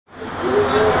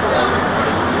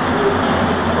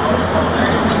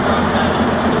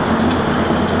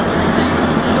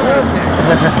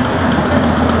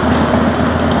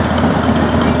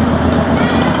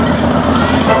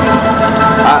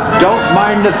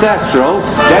thestrals,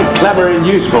 dead clever and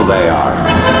useful they are.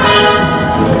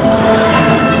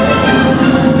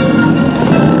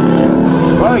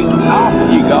 Right,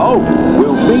 off you go.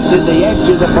 We'll meet at the edge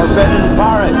of the forbidden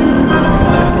forest.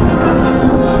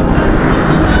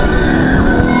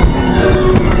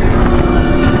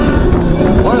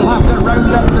 We'll have to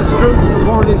round up the Scrooge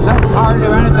before they set fire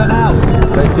to anything else.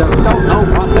 They just don't know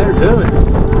what they're doing.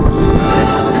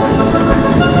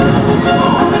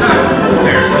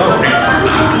 There's no need for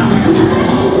that.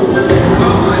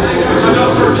 Well, I think that's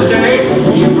enough for today.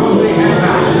 We should probably head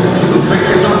back. We'll pick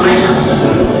this up later.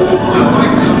 The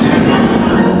bike continues.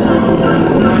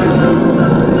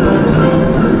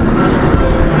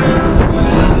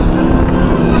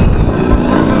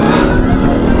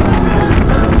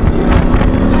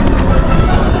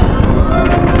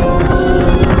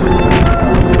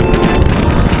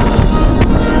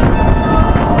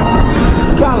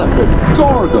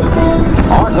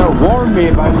 Arthur warned me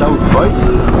about those bikes,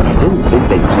 but I didn't think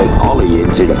they'd take Ollie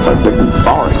into the forbidden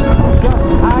forest. Just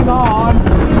hang on!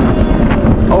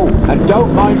 Oh, and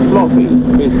don't mind Fluffy.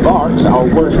 His barks are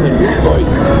worse than his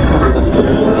bites.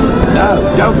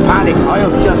 No, don't panic.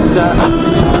 I'll just,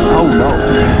 Oh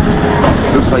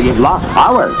no. Looks like you've lost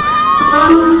power.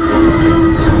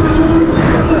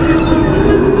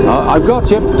 I've got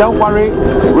you. Don't worry.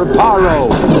 Reparo.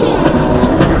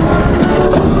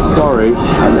 Sorry,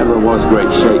 I never was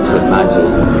great shakes at magic.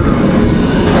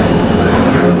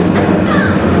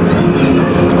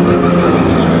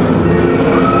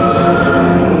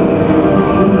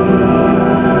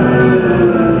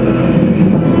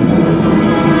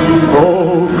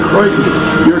 Oh, crikey,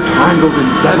 you're tangled in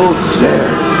devil's snare.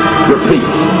 Repeat,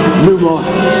 Lumos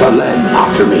Solem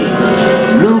after me.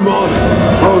 Lumos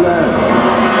Solem.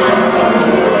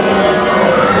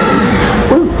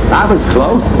 That was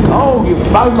close. Oh, you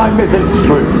found my missing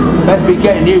screws. Best be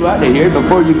getting you out of here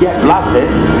before you get blasted.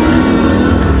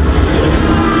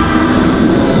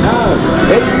 Now,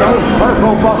 hit those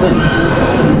purple buttons.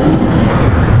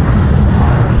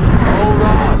 Hold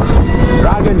on.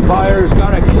 Dragonfire's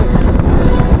got a kick.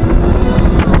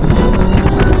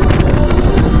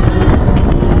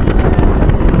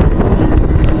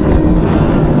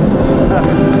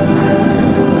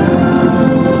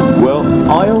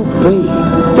 I'll be.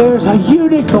 There's a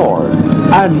unicorn.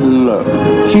 And look,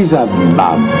 she's a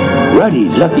mum. Really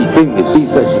lucky thing to see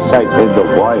such a sight in the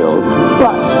wild.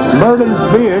 But Merlin's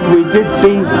beard, we did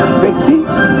see pixies,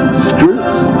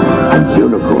 scroots, and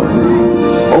unicorns.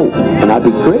 Oh, and I'd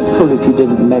be grateful if you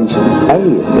didn't mention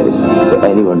any of this to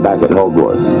anyone back at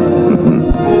Hogwarts.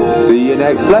 See you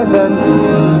next lesson.